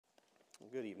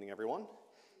Good evening, everyone.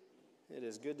 It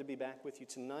is good to be back with you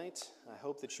tonight. I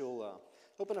hope that you'll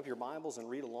open up your Bibles and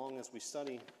read along as we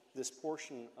study this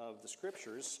portion of the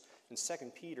Scriptures in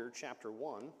 2 Peter chapter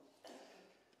 1.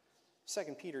 2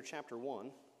 Peter chapter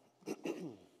 1.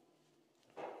 And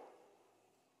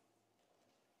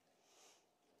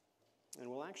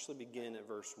we'll actually begin at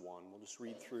verse 1. We'll just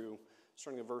read through,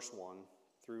 starting at verse 1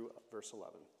 through verse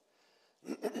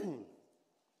 11.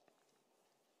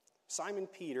 Simon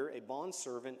Peter, a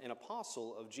bondservant and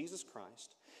apostle of Jesus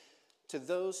Christ, to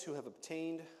those who have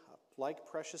obtained like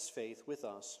precious faith with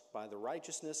us by the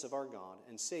righteousness of our God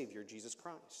and Savior Jesus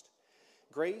Christ.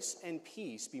 Grace and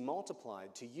peace be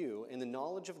multiplied to you in the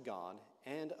knowledge of God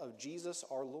and of Jesus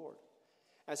our Lord,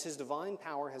 as his divine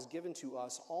power has given to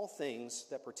us all things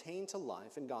that pertain to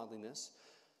life and godliness,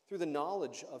 through the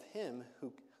knowledge of him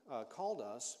who called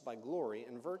us by glory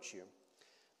and virtue,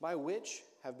 by which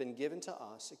have been given to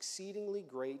us exceedingly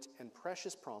great and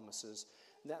precious promises,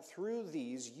 that through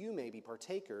these you may be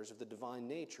partakers of the divine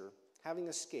nature, having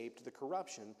escaped the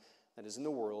corruption that is in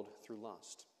the world through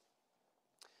lust.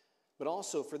 But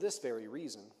also for this very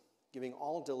reason, giving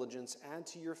all diligence, add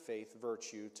to your faith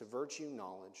virtue, to virtue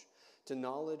knowledge, to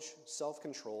knowledge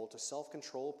self-control, to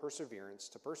self-control perseverance,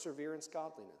 to perseverance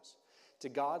godliness, to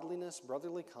godliness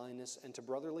brotherly kindness, and to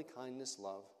brotherly kindness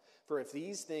love. For if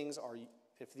these things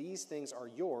are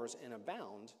yours and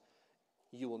abound,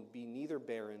 you will be neither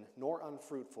barren nor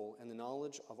unfruitful in the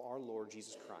knowledge of our Lord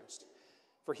Jesus Christ.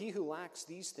 For he who lacks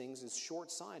these things is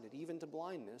short-sighted, even to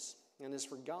blindness, and has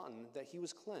forgotten that he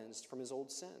was cleansed from his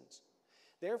old sins.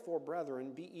 Therefore,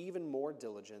 brethren, be even more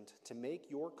diligent to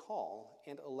make your call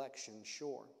and election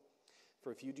sure.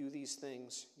 For if you do these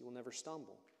things, you will never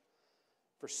stumble.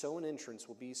 For so an entrance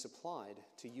will be supplied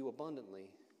to you abundantly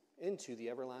into the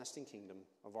everlasting kingdom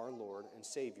of our Lord and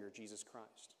Savior, Jesus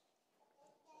Christ.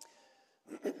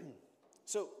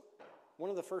 So, one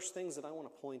of the first things that I want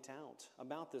to point out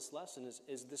about this lesson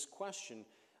is this question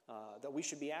that we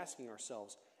should be asking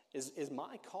ourselves. Is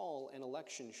my call and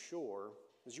election sure?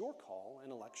 Is your call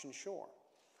and election sure?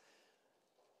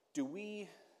 Do we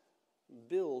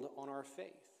build on our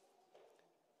faith?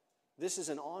 This is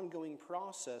an ongoing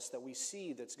process that we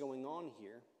see that's going on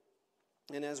here.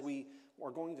 And as we are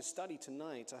going to study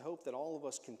tonight, I hope that all of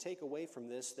us can take away from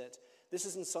this that this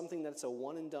isn't something that's a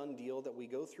one-and-done deal, that we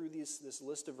go through this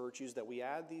list of virtues, that we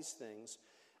add these things,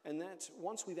 and that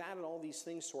once we've added all these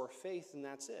things to our faith, then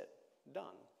that's it,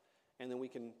 done. And then we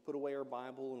can put away our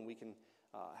Bible, and we can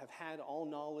have had all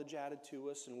knowledge added to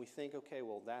us, and we think, okay,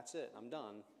 well, that's it, I'm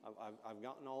done. I've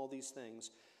gotten all these things,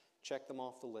 check them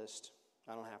off the list,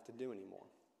 I don't have to do anymore.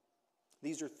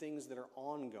 These are things that are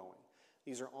ongoing.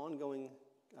 These are ongoing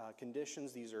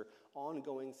conditions. These are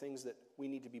ongoing things that we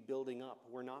need to be building up.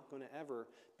 We're not going to ever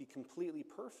be completely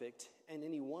perfect in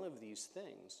any one of these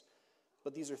things.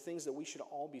 But these are things that we should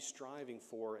all be striving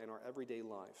for in our everyday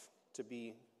life, to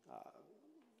be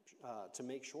to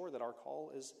make sure that our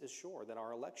call is sure, that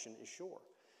our election is sure.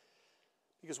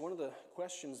 Because one of the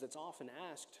questions that's often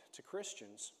asked to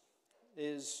Christians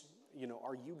is,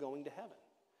 are you going to heaven?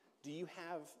 Do you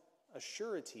have a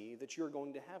surety that you're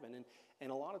going to heaven? And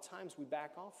a lot of times we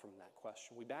back off from that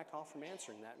question. We back off from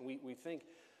answering that. And we think,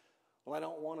 well, I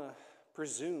don't want to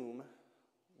presume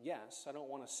yes. I don't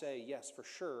want to say yes for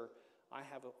sure. I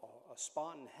have a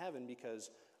spot in heaven because,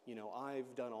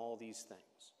 I've done all these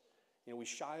things. We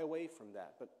shy away from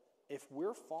that. But if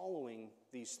we're following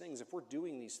these things, if we're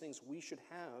doing these things, we should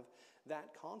have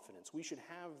that confidence. We should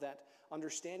have that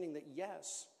understanding that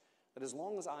yes, that as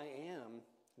long as I am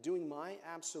doing my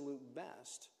absolute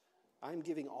best, I'm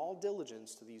giving all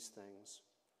diligence to these things,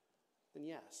 then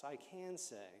yes, I can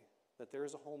say that there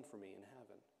is a home for me in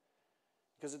heaven.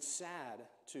 Because it's sad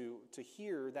to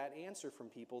hear that answer from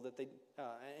people that they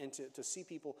and to see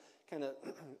people kind of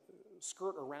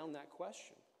skirt around that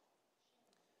question.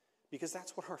 Because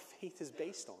that's what our faith is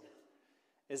based on,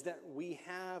 is that we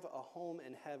have a home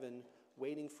in heaven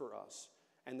waiting for us,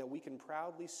 and that we can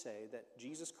proudly say that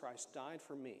Jesus Christ died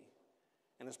for me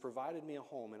and has provided me a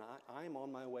home, and I'm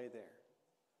on my way there.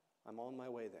 I'm on my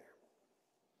way there.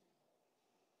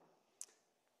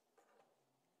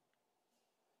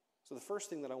 So the first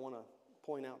thing that I want to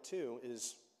point out too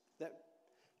is that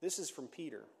this is from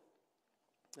Peter.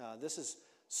 This is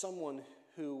someone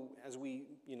who, as we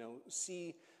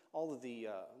see all of the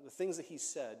things that he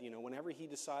said, whenever he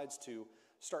decides to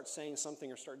start saying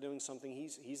something or start doing something,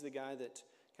 he's the guy that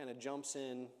kind of jumps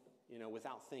in,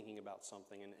 without thinking about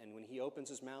something. And when he opens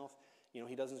his mouth,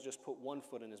 he doesn't just put one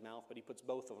foot in his mouth, but he puts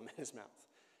both of them in his mouth.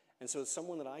 And so it's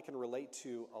someone that I can relate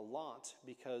to a lot,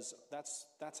 because that's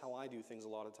how I do things a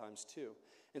lot of times too.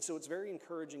 And so it's very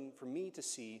encouraging for me to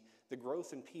see the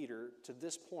growth in Peter to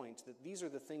this point, that these are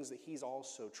the things that he's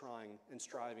also trying and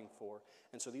striving for.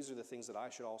 And so these are the things that I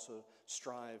should also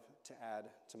strive to add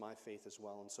to my faith as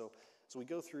well. And so as we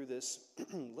go through this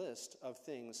list of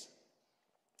things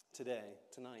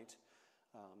tonight,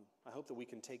 I hope that we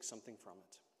can take something from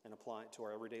it and apply it to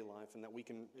our everyday life, and that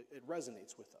it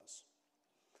resonates with us.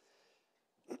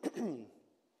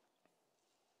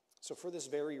 So for this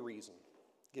very reason,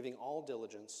 giving all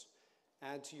diligence,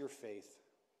 add to your faith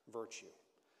virtue.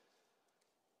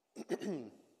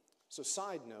 So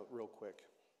side note real quick.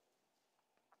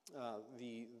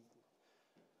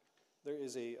 There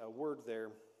is a word there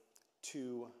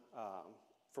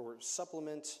for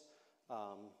supplement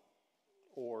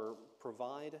or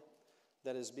provide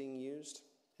that is being used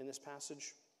in this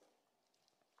passage.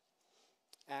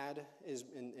 Add is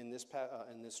in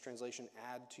this translation,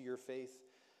 add to your faith.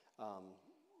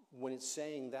 When it's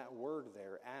saying that word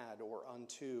there, add or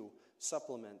unto,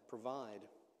 supplement, provide,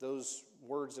 those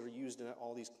words that are used in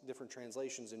all these different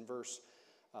translations in verse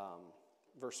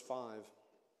 5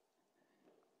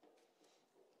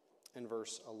 and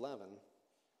verse 11,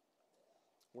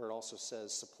 where it also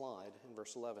says supplied in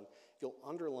verse 11, if you'll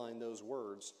underline those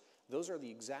words, those are the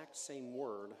exact same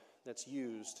word that's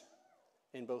used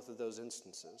in both of those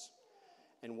instances.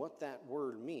 And what that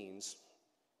word means,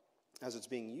 as it's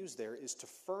being used there, is to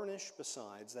furnish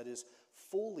besides, that is,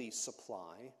 fully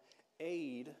supply,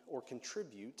 aid, or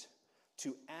contribute,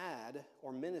 to add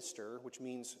or minister, which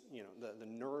means, the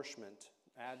nourishment,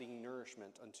 adding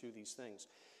nourishment unto these things.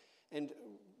 And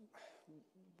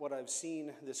what I've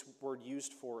seen this word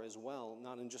used for as well,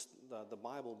 not in just the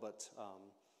Bible, but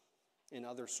in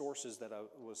other sources that I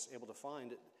was able to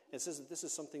find, it says that this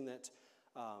is something that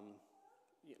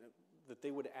that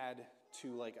they would add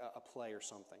to like a play or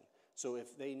something. So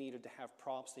if they needed to have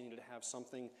props, they needed to have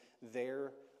something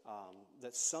there,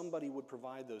 that somebody would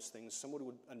provide those things, someone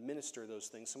would administer those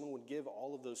things, someone would give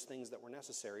all of those things that were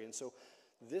necessary. And so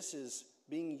this is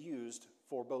being used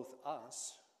for both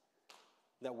us,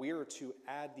 that we are to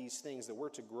add these things, that we're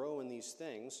to grow in these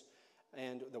things,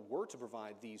 and that we're to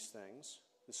provide these things.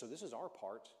 And so this is our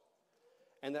part.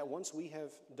 And that once we have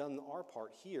done our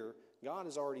part here, God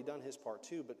has already done his part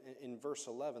too. But in verse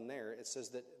 11 there, it says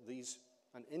that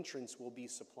an entrance will be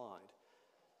supplied.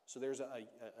 So there's a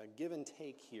give and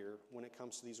take here when it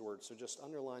comes to these words. So just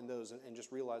underline those and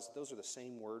just realize that those are the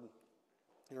same word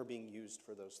and are being used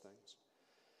for those things.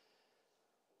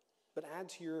 But add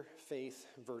to your faith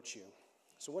virtue.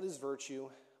 So what is virtue?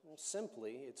 Well,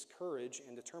 simply, it's courage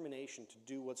and determination to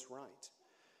do what's right.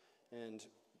 And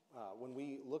when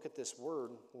we look at this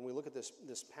word, when we look at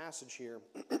this passage here,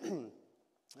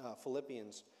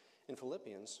 Philippians,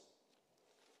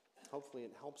 hopefully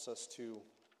it helps us to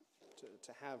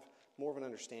have more of an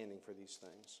understanding for these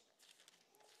things.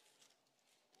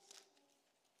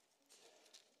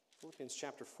 Philippians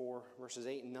chapter 4, verses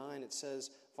 8 and 9, it says,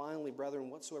 finally,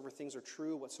 brethren, whatsoever things are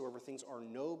true, whatsoever things are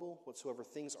noble, whatsoever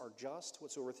things are just,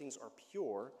 whatsoever things are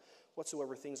pure,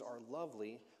 whatsoever things are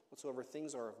lovely, whatsoever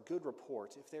things are of good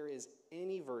report, if there is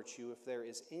any virtue, if there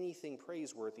is anything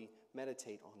praiseworthy,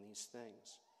 meditate on these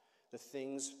things. The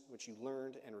things which you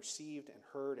learned and received and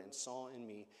heard and saw in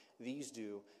me, these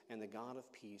do, and the God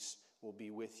of peace will be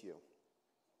with you.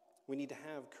 We need to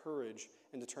have courage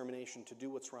and determination to do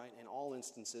what's right in all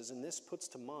instances. And this puts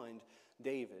to mind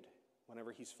David,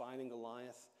 whenever he's fighting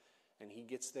Goliath, and he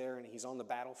gets there and he's on the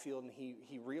battlefield, and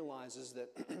he realizes that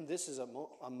this is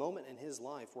a moment in his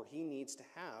life where he needs to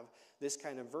have this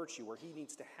kind of virtue, where he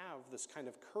needs to have this kind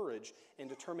of courage and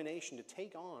determination to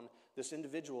take on this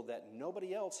individual that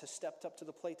nobody else has stepped up to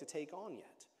the plate to take on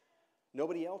yet.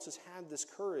 Nobody else has had this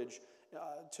courage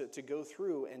to go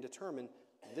through and determine,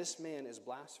 this man is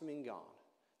blaspheming God.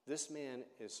 This man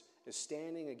is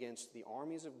standing against the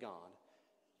armies of God,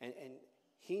 and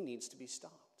he needs to be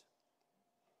stopped.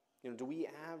 Do we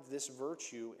have this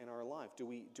virtue in our life? Do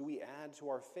we add to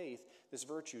our faith this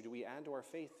virtue? Do we add to our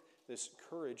faith this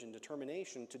courage and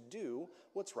determination to do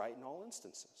what's right in all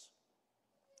instances?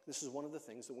 This is one of the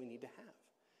things that we need to have.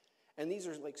 And these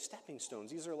are like stepping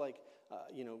stones. These are like,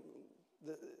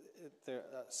 they're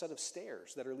a set of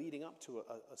stairs that are leading up to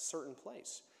a certain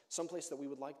place, someplace that we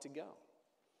would like to go.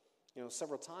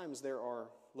 Several times there are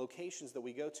locations that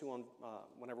we go to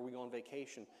whenever we go on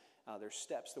vacation. There's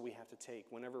steps that we have to take.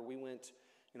 Whenever we went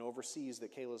overseas,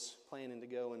 that Kayla's planning to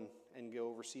go and go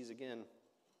overseas again,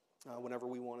 whenever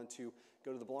we wanted to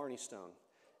go to the Blarney Stone,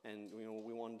 and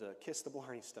we wanted to kiss the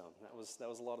Blarney Stone. That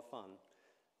was a lot of fun.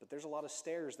 But there's a lot of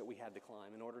stairs that we had to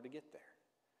climb in order to get there.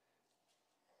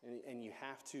 And you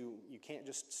can't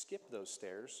just skip those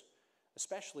stairs.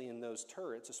 especially in those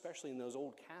turrets, especially in those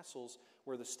old castles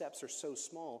where the steps are so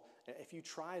small. If you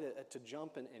try to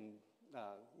jump and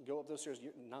go up those stairs,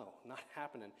 no, not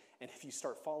happening. And if you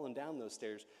start falling down those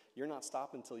stairs, you're not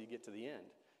stopping until you get to the end.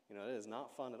 It is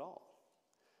not fun at all.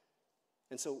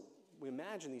 And so we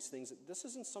imagine these things. This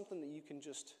isn't something that you can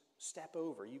just step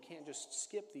over. You can't just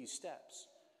skip these steps.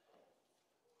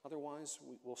 Otherwise,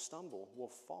 we'll stumble, we'll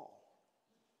fall,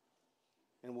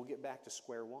 and we'll get back to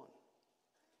square one.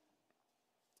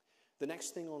 The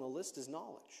next thing on the list is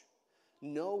knowledge.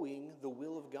 Knowing the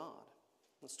will of God.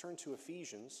 Let's turn to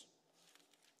Ephesians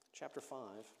chapter 5,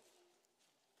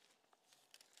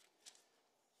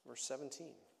 verse 17.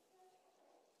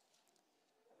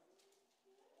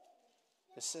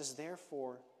 It says,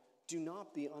 "Therefore, do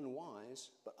not be unwise,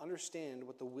 but understand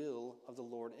what the will of the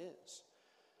Lord is."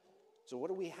 So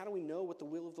how do we know what the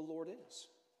will of the Lord is?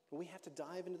 Well, we have to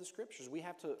dive into the Scriptures. We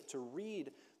have to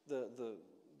read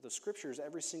the Scriptures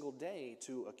every single day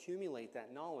to accumulate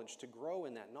that knowledge, to grow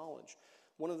in that knowledge.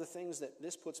 One of the things that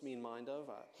this puts me in mind of,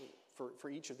 for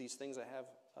each of these things, I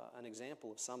have an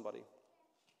example of somebody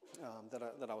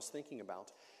that I was thinking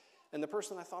about. And the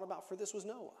person I thought about for this was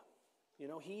Noah.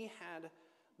 He had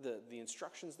the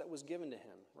instructions that was given to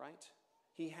him, right?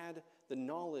 He had the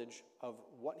knowledge of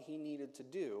what he needed to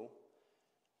do,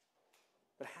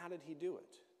 but how did he do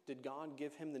it? Did God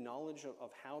give him the knowledge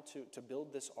of how to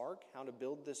build this ark, how to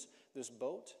build this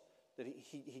boat? That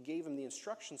he gave him the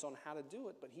instructions on how to do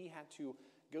it, but he had to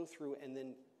go through and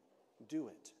then do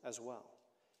it as well.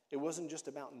 It wasn't just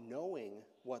about knowing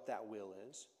what that will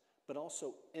is, but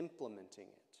also implementing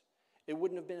it. It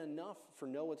wouldn't have been enough for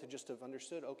Noah to just have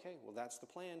understood, okay, well, that's the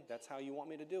plan. That's how you want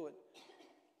me to do it.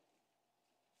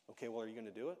 Okay, well, are you going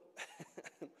to do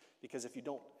it? Because if you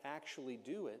don't actually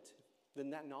do it, then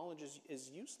that knowledge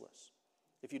is useless.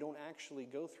 If you don't actually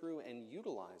go through and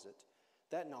utilize it,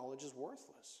 that knowledge is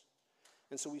worthless.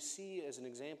 And so we see as an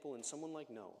example in someone like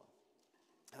Noah,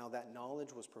 how that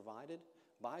knowledge was provided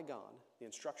by God, the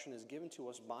instruction is given to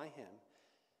us by him,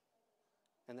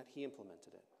 and that he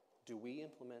implemented it. Do we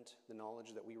implement the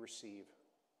knowledge that we receive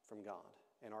from God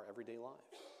in our everyday life?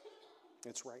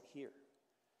 It's right here.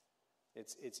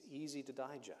 It's easy to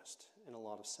digest in a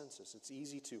lot of senses. It's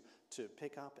easy to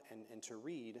pick up and to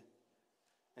read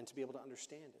and to be able to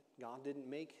understand it. God didn't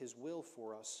make his will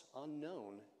for us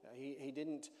unknown. He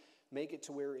didn't make it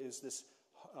to where it is this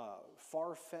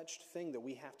far-fetched thing that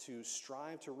we have to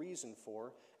strive to reason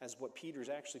for, as what Peter's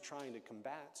actually trying to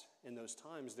combat in those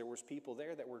times. There was people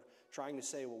there that were trying to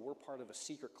say, well, we're part of a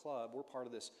secret club. We're part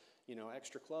of this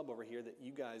extra club over here that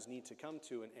you guys need to come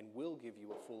to, and we'll give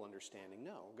you a full understanding.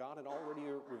 No, God had already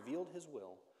revealed his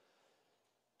will,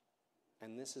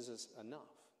 and this is enough.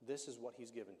 This is what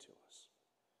he's given to us.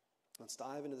 Let's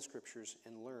dive into the Scriptures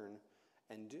and learn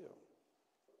and do.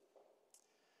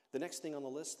 The next thing on the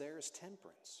list there is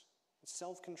temperance. It's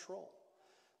self-control.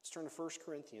 Let's turn to 1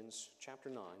 Corinthians chapter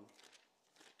 9.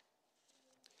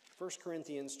 1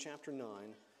 Corinthians chapter 9,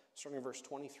 starting in verse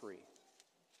 23.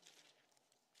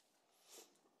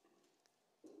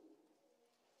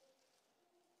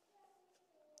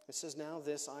 It says, "Now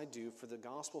this I do for the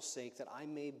gospel's sake, that I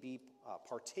may be a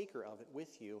partaker of it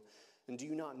with you. And do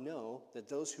you not know that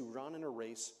those who run in a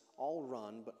race all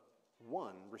run, but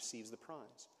one receives the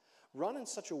prize? Run in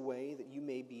such a way that you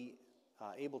may be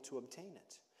able to obtain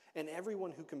it. And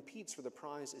everyone who competes for the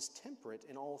prize is temperate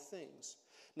in all things.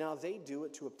 Now they do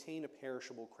it to obtain a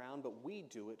perishable crown, but we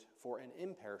do it for an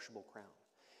imperishable crown.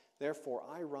 Therefore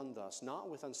I run thus, not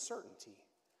with uncertainty.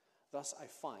 Thus I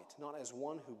fight, not as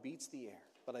one who beats the air,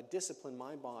 but I discipline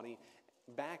my body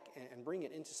back and bring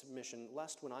it into submission,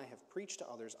 lest when I have preached to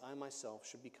others, I myself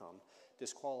should become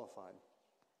disqualified."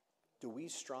 Do we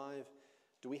strive?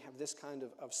 Do we have this kind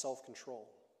of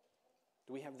self-control?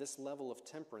 Do we have this level of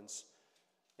temperance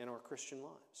in our Christian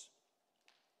lives?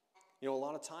 A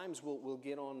lot of times we'll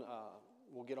get on,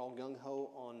 we'll get all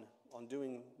gung-ho on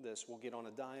doing this. We'll get on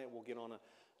a diet. We'll get on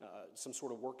some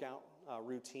sort of workout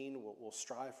routine. We'll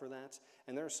strive for that.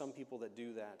 And there are some people that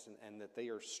do that and that they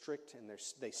are strict and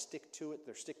they stick to it.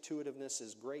 Their stick-to-itiveness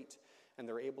is great, and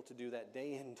they're able to do that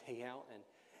day in, day out.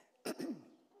 And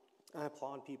I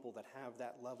applaud people that have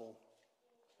that level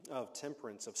of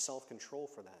temperance, of self-control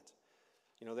for that.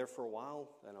 There for a while,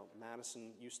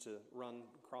 Madison used to run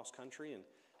cross-country, and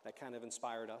that kind of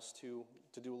inspired us to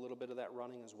do a little bit of that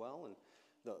running as well. And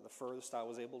the furthest I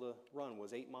was able to run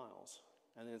was 8 miles.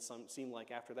 And then it seemed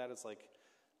like after that, it's like,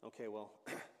 okay, well,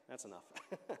 that's enough.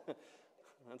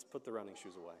 Let's put the running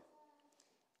shoes away.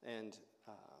 And,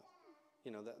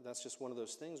 that's just one of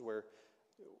those things where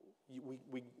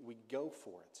we go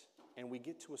for it. And we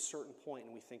get to a certain point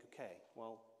and we think, okay,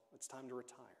 well, it's time to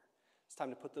retire. It's time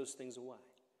to put those things away.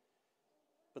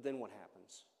 But then what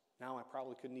happens? Now I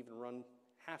probably couldn't even run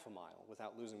half a mile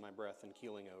without losing my breath and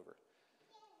keeling over.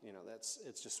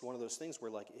 It's just one of those things where,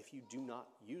 like, if you do not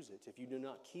use it, if you do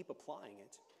not keep applying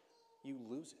it, you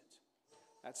lose it.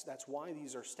 That's why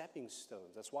these are stepping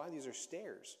stones. That's why these are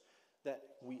stairs. That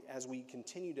as we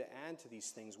continue to add to these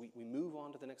things, we move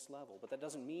on to the next level. But that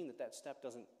doesn't mean that step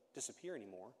doesn't disappear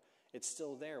anymore. It's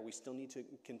still there. We still need to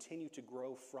continue to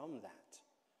grow from that.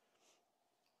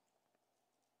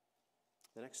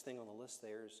 The next thing on the list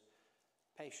there is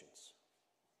patience.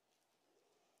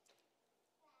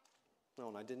 No,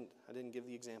 and I didn't give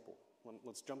the example.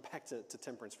 Let's jump back to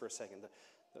temperance for a second.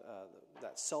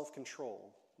 That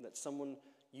self-control, that someone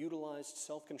utilized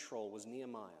self-control was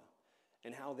Nehemiah,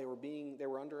 and how they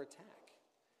were under attack.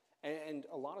 And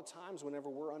a lot of times whenever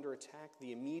we're under attack,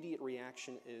 the immediate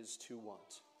reaction is to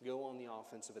what? Go on the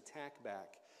offensive, attack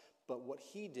back. But what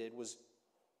he did was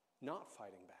not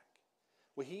fighting back.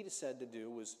 What he said to do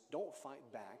was, don't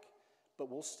fight back, but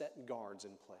we'll set guards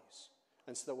in place.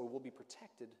 And so that we'll be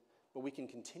protected, but we can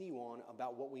continue on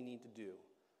about what we need to do.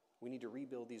 We need to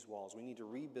rebuild these walls. We need to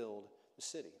rebuild the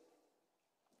city.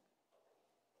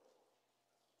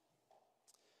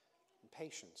 And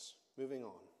patience, moving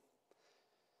on.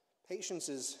 Patience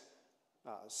is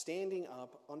standing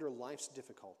up under life's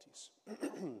difficulties.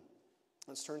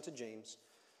 Let's turn to James.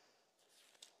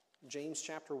 James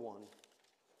chapter 1.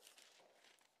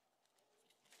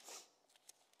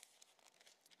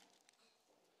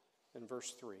 And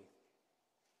verse 3.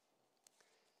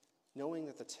 Knowing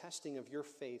that the testing of your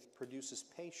faith produces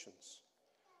patience.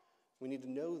 We need to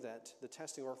know that the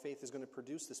testing of our faith is going to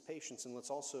produce this patience. And let's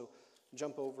also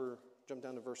jump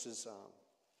down to verses,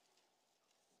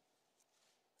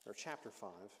 or chapter 5.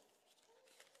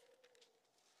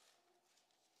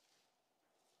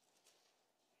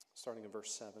 Starting in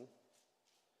verse 7. It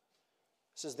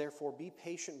says, therefore, be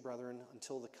patient, brethren,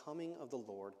 until the coming of the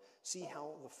Lord. See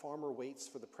how the farmer waits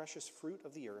for the precious fruit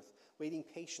of the earth, waiting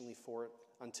patiently for it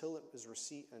until it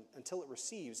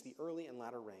receives the early and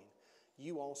latter rain.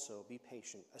 You also be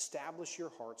patient. Establish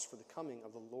your hearts, for the coming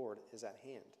of the Lord is at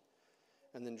hand.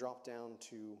 And then drop down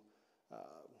to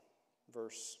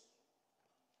verse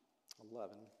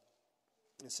 11.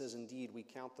 It says, indeed, we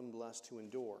count them blessed who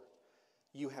endure.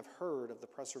 You have heard of the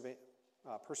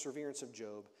perseverance of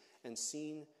Job, and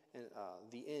seen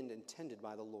the end intended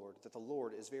by the Lord, that the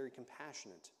Lord is very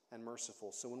compassionate and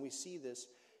merciful. So when we see this,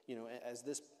 as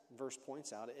this verse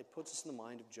points out, it puts us in the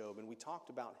mind of Job. And we talked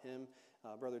about him.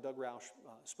 Brother Doug Roush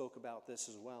spoke about this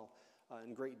as well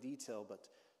in great detail. But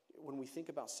when we think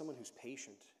about someone who's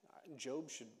patient, Job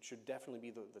should definitely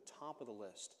be the top of the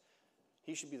list.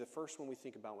 He should be the first one we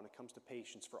think about when it comes to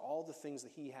patience, for all the things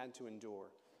that he had to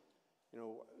endure.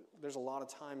 There's a lot of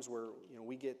times where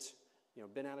we get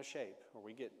bent out of shape, or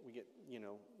we get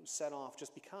set off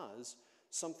just because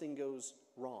something goes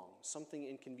wrong, something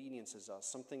inconveniences us,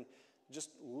 something just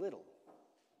little.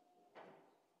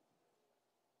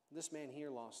 This man here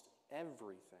lost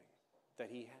everything that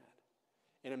he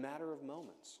had in a matter of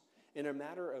moments. In a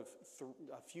matter of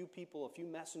a few people, a few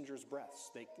messengers' breaths,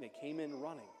 they came in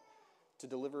running to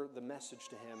deliver the message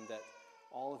to him that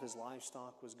all of his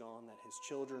livestock was gone, that his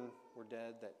children were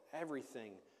dead, that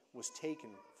everything was taken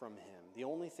from him. The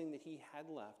only thing that he had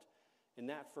left in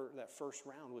that first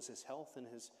round was his health and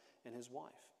his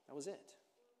wife. That was it.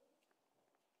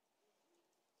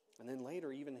 And then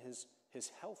later, even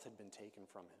his health had been taken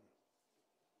from him.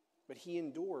 But he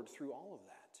endured through all of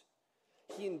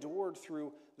that. He endured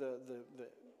through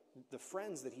the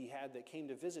friends that he had that came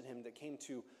to visit him, that came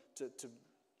to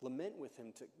lament with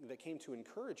him, that came to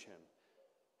encourage him.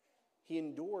 He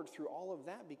endured through all of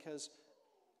that because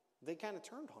they kind of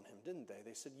turned on him, didn't they?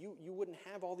 They said, you wouldn't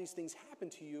have all these things happen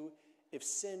to you if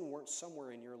sin weren't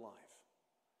somewhere in your life.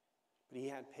 But he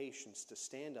had patience to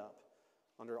stand up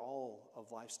under all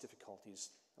of life's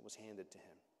difficulties that was handed to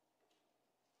him.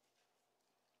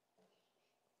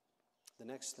 The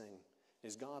next thing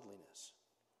is godliness.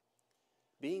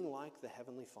 Being like the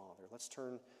Heavenly Father. Let's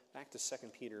turn back to 2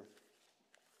 Peter,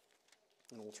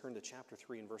 and we'll turn to chapter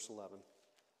 3 and verse 11.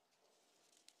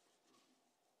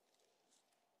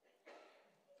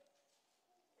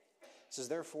 It says,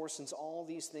 therefore, since all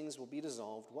these things will be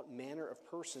dissolved, what manner of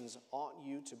persons ought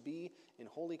you to be in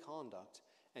holy conduct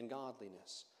and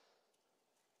godliness?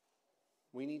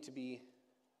 We need to be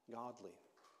godly.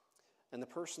 And the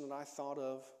person that I thought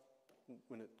of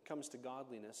when it comes to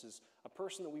godliness is a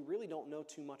person that we really don't know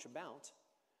too much about,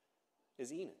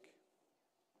 is Enoch.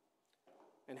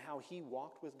 And how he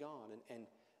walked with God, and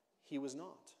he was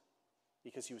not,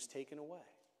 because he was taken away.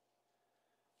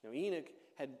 Now, Enoch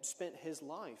had spent his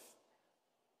life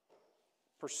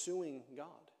pursuing God,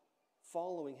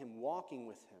 following him, walking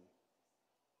with him.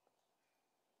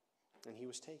 And he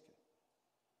was taken.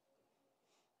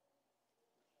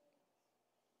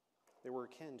 They were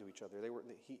akin to each other.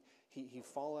 He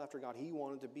followed after God. He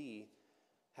wanted to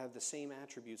have the same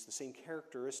attributes, the same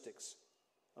characteristics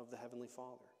of the Heavenly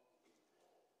Father.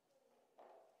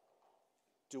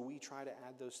 Do we try to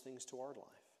add those things to our life?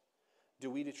 Do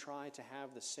we try to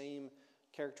have the same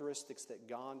characteristics that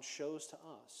God shows to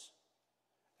us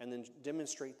and then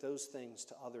demonstrate those things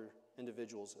to other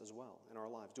individuals as well in our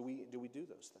lives? Do we do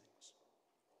those things?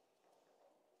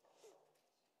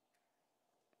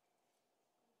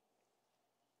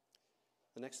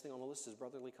 The next thing on the list is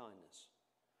brotherly kindness.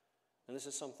 And this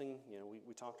is something,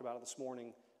 we talked about it this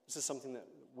morning. This is something that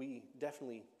we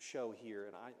definitely show here.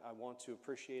 And I want to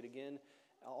appreciate again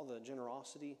all the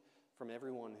generosity from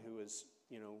everyone who has,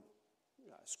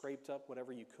 scraped up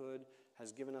whatever you could,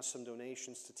 has given us some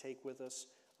donations to take with us,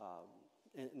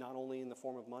 not only in the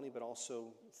form of money, but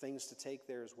also things to take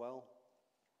there as well.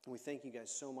 And we thank you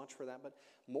guys so much for that. But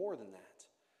more than that,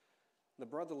 the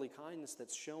brotherly kindness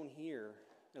that's shown here,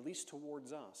 at least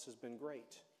towards us, has been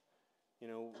great.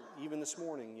 Even this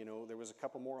morning, there was a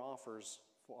couple more offers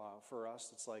for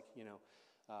us. It's like,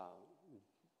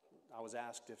 I was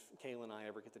asked if Kayla and I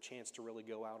ever get the chance to really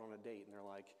go out on a date, and they're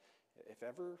like, if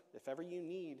ever you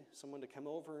need someone to come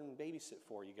over and babysit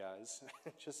for you guys,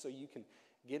 just so you can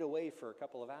get away for a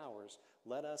couple of hours,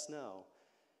 let us know.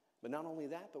 But not only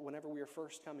that, but whenever we were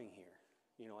first coming here,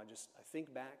 I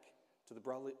think back to the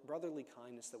brotherly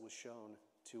kindness that was shown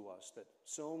to us, that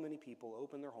so many people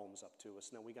opened their homes up to us,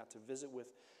 and that we got to visit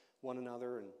with one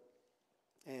another,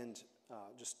 and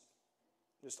just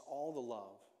all the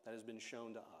love that has been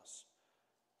shown to us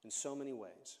in so many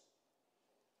ways.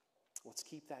 Let's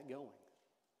keep that going.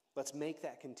 Let's make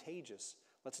that contagious.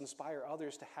 Let's inspire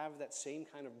others to have that same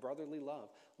kind of brotherly love.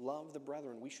 Love the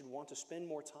brethren. We should want to spend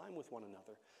more time with one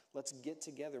another. Let's get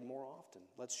together more often.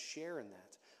 Let's share in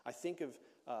that. I think of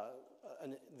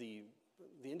the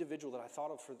individual that I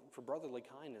thought of for brotherly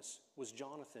kindness was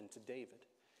Jonathan to David,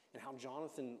 and how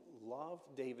Jonathan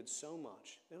loved David so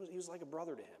much. He was like a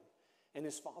brother to him, and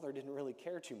his father didn't really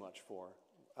care too much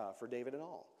for David at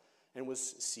all, and was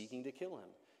seeking to kill him.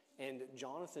 And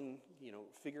Jonathan,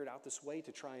 figured out this way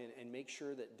to try and make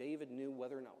sure that David knew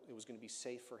whether or not it was going to be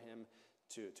safe for him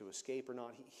to escape or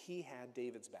not. He had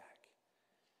David's back,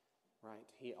 right?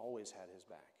 He always had his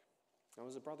back. I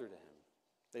was a brother to him.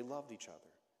 They loved each other.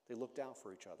 They looked out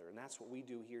for each other, and that's what we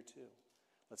do here too.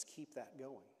 Let's keep that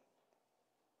going.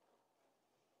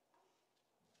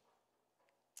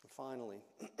 Finally,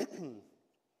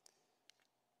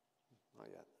 not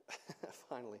yet.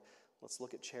 Finally, let's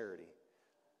look at charity.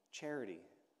 Charity.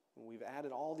 We've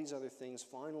added all these other things.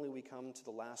 Finally, we come to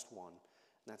the last one,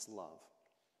 and that's love.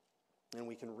 And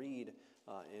we can read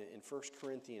in 1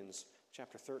 Corinthians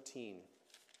chapter 13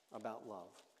 about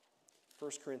love.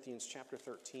 1 Corinthians chapter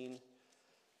 13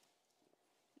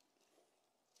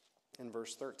 and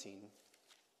verse 13.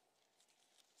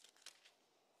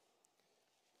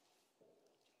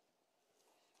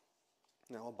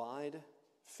 Now abide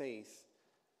faith,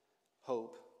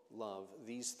 hope, love,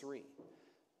 these three.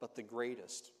 But the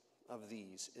greatest of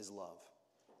these is love.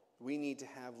 We need to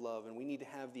have love, and we need to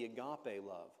have the agape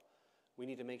love. We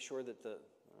need to make sure that that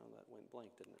went blank,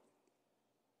 didn't it?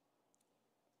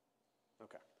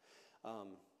 Okay.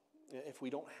 If we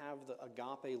don't have the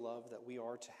agape love that we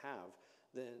are to have,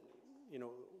 then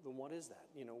what is that?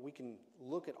 We can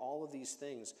look at all of these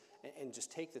things and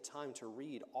just take the time to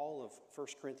read all of 1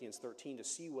 Corinthians 13 to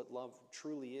see what love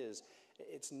truly is.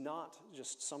 It's not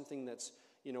just something that's,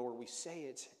 where we say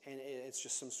it and it's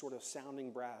just some sort of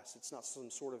sounding brass. It's not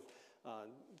some sort of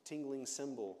tingling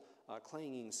cymbal,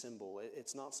 clanging cymbal.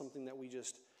 It's not something that we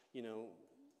just,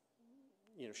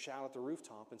 shout at the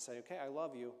rooftop and say, okay, I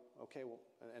love you. Okay, well,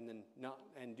 and then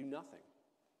do nothing.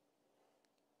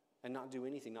 And not do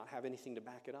anything, not have anything to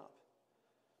back it up.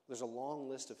 There's a long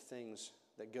list of things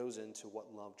that goes into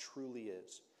what love truly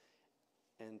is.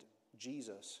 And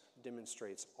Jesus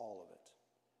demonstrates all of it.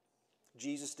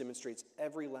 Jesus demonstrates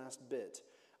every last bit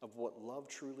of what love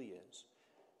truly is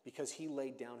because he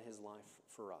laid down his life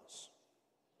for us.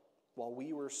 While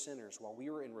we were sinners, while we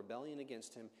were in rebellion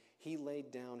against him, he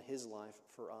laid down his life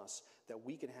for us that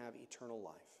we could have eternal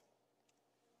life.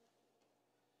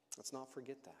 Let's not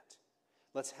forget that.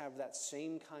 Let's have that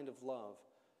same kind of love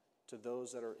to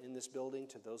those that are in this building,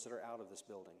 to those that are out of this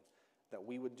building, that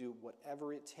we would do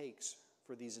whatever it takes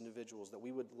for these individuals, that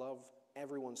we would love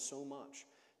everyone so much,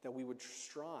 that we would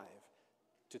strive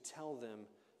to tell them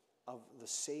of the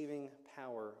saving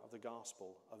power of the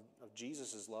gospel, of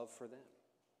Jesus' love for them.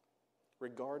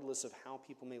 regardless of how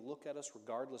people may look at us,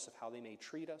 regardless of how they may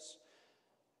treat us.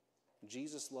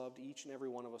 Jesus loved each and every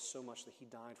one of us so much that he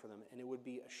died for them, and it would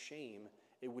be a shame,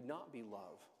 it would not be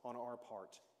love on our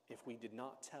part if we did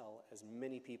not tell as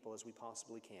many people as we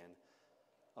possibly can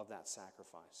of that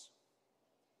sacrifice.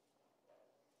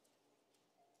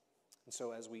 And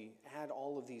so as we add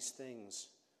all of these things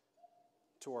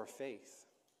to our faith,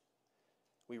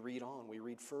 we read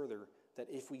further, that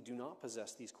if we do not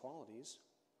possess these qualities,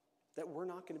 that we're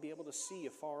not going to be able to see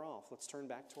afar off. Let's turn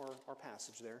back to our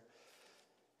passage there.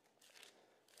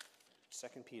 2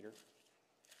 Peter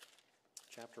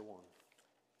chapter 1.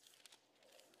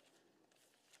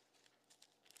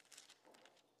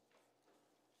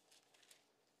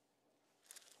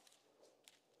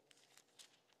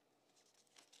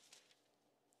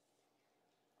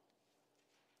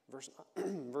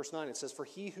 Verse 9, it says, "For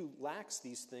he who lacks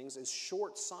these things is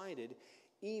short-sighted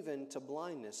even to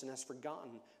blindness, and has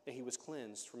forgotten that he was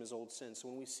cleansed from his old sins." So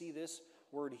when we see this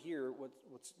word here,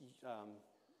 what's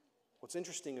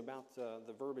interesting about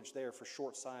the verbiage there for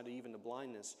short-sighted even to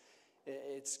blindness,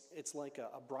 it's like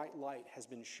a bright light has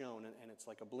been shown, and it's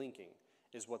like a blinking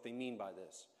is what they mean by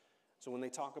this. So when they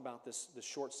talk about this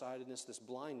short-sightedness, this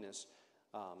blindness,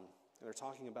 they're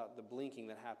talking about the blinking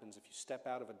that happens if you step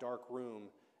out of a dark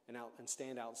room and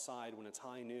stand outside when it's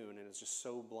high noon and it's just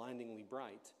so blindingly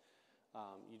bright.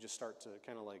 You just start to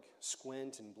kind of like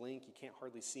squint and blink. You can't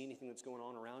hardly see anything that's going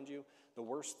on around you. The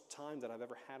worst time that I've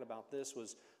ever had about this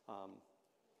was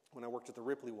when I worked at the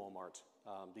Ripley Walmart,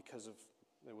 because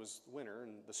it was winter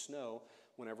and the snow.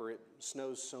 Whenever it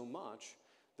snows so much,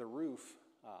 the roof,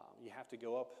 you have to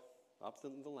go up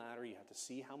the ladder. You have to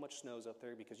see how much snow's up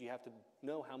there because you have to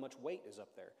know how much weight is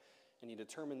up there. And you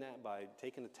determine that by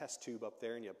taking a test tube up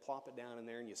there and you plop it down in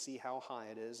there and you see how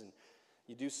high it is, and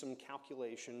you do some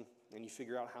calculation and you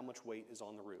figure out how much weight is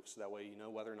on the roof. So that way you know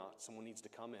whether or not someone needs to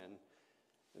come in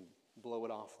and blow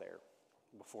it off there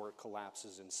before it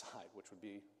collapses inside, which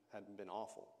had been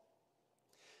awful.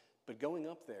 But going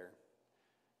up there,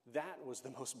 that was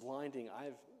the most blinding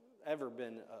I've ever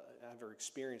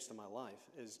experienced in my life.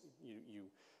 Is you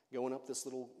going up this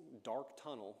little dark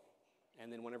tunnel,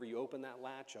 and then whenever you open that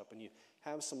latch up and you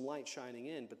have some light shining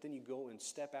in, but then you go and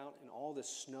step out and all this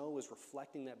snow is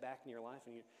reflecting that back in your life,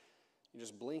 and you're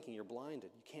just blinking, you're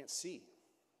blinded, you can't see.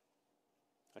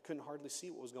 I couldn't hardly see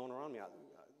what was going around me.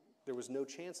 There was no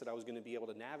chance that I was going to be able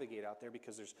to navigate out there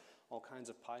because there's all kinds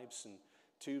of pipes and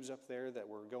tubes up there that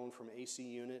were going from AC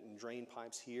unit and drain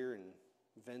pipes here and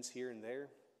vents here and there.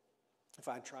 If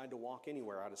I tried to walk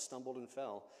anywhere, I'd have stumbled and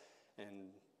fell,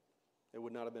 and it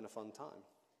would not have been a fun time.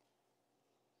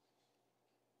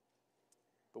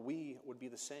 But we would be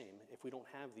the same if we don't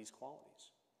have these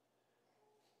qualities.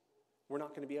 We're not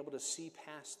going to be able to see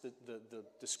past the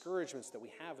discouragements that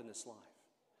we have in this life.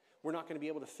 We're not going to be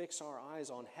able to fix our eyes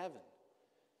on heaven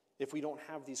if we don't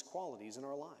have these qualities in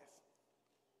our life.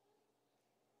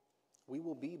 We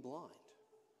will be blind.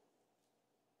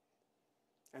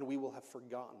 And we will have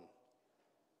forgotten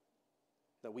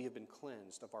that we have been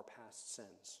cleansed of our past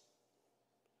sins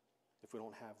if we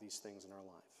don't have these things in our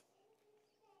life.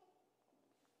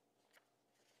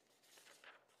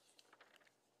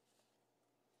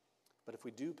 But if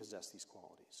we do possess these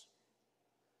qualities,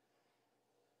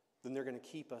 then they're going to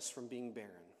keep us from being barren.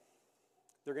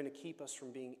 They're going to keep us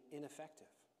from being ineffective.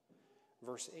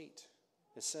 Verse 8,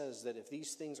 it says that if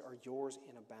these things are yours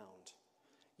and abound,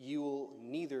 you will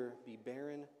neither be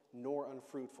barren nor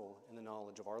unfruitful in the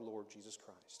knowledge of our Lord Jesus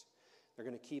Christ. They're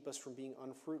going to keep us from being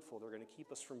unfruitful. They're going to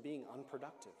keep us from being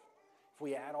unproductive. If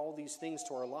we add all these things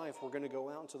to our life, we're going to go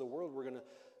out into the world. We're going to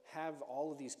have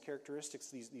all of these characteristics,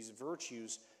 these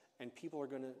virtues, and people are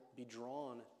going to be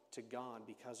drawn to God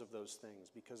because of those things,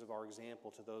 because of our example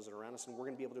to those that are around us. And we're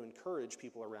going to be able to encourage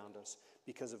people around us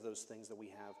because of those things that we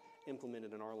have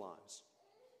implemented in our lives.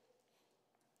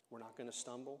 We're not going to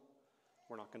stumble.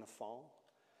 We're not going to fall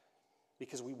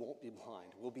because we won't be blind.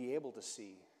 We'll be able to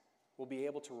see. We'll be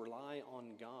able to rely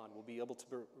on God. We'll be able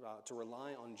to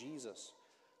rely on Jesus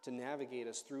to navigate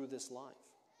us through this life.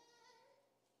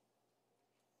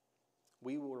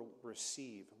 We will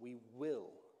receive,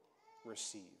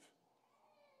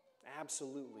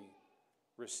 absolutely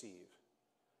receive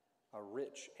a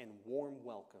rich and warm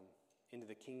welcome into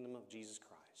the kingdom of Jesus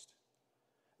Christ.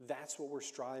 That's what we're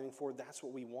striving for. That's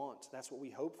what we want. That's what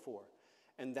we hope for.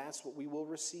 And that's what we will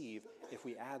receive if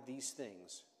we add these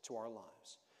things to our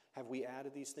lives. Have we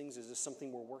added these things? Is this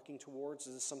something we're working towards?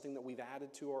 Is this something that we've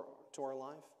added to our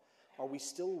life? Are we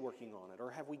still working on it,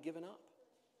 or have we given up?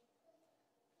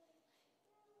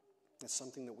 It's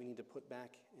something that we need to put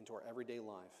back into our everyday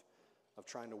life of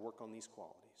trying to work on these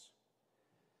qualities.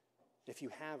 If you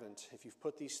haven't, if you've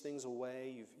put these things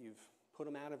away, you've put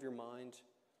them out of your mind,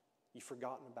 you've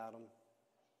forgotten about them,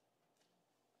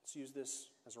 let's use this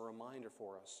as a reminder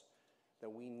for us that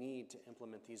we need to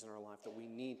implement these in our life, that we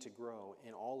need to grow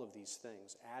in all of these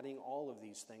things, adding all of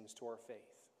these things to our faith.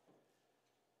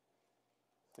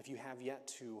 If you have yet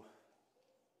to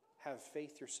have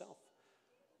faith yourself,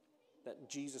 that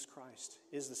Jesus Christ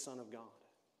is the Son of God,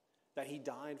 that he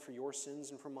died for your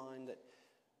sins and for mine, that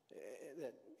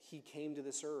he came to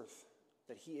this earth,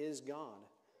 that he is God,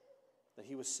 that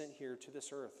he was sent here to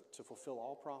this earth to fulfill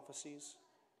all prophecies,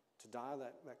 to die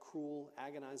that cruel,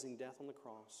 agonizing death on the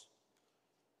cross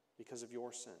because of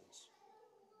your sins.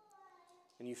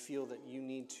 And you feel that you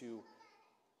need to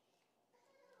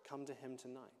come to him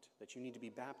tonight, that you need to be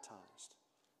baptized,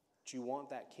 that you want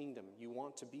that kingdom, you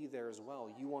want to be there as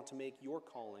well, you want to make your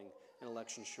calling and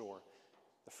election sure.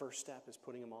 The first step is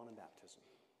putting him on in baptism.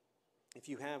 If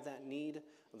you have that need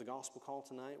of the gospel call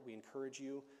tonight, we encourage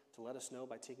you to let us know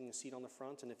by taking a seat on the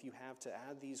front. And if you have to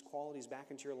add these qualities back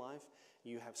into your life,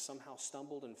 you have somehow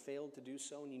stumbled and failed to do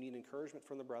so, and you need encouragement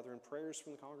from the brethren, prayers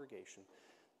from the congregation,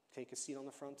 take a seat on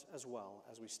the front as well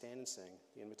as we stand and sing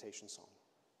the invitation song.